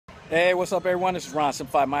Hey, what's up everyone? This is Ron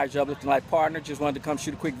Simplified My Uplifting Life Partner. Just wanted to come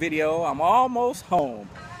shoot a quick video. I'm almost home.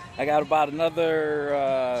 I got about another,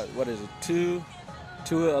 a little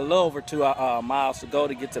over two miles to go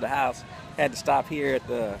to get to the house. Had to stop here at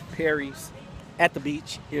the Perry's at the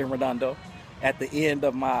beach here in Redondo at the end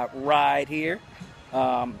of my ride here.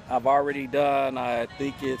 I've already done, I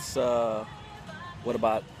think it's,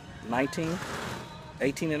 about 18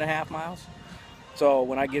 and a half miles. So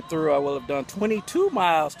when I get through, I will have done 22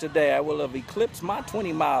 miles today. I will have eclipsed my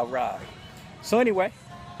 20-mile ride. So anyway,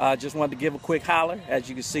 I just wanted to give a quick holler. As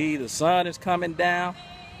you can see, the sun is coming down.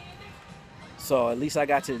 So at least I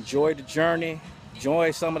got to enjoy the journey,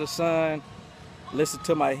 enjoy some of the sun, listen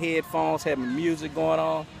to my headphones, having music going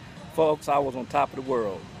on. Folks, I was on top of the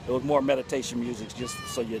world. It was more meditation music, just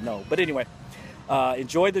so you know. But anyway,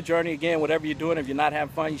 enjoy the journey. Again, whatever you're doing, if you're not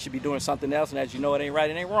having fun, you should be doing something else. And as you know, it ain't right,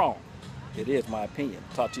 it ain't wrong. It is my opinion.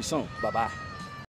 Talk to you soon. Bye-bye.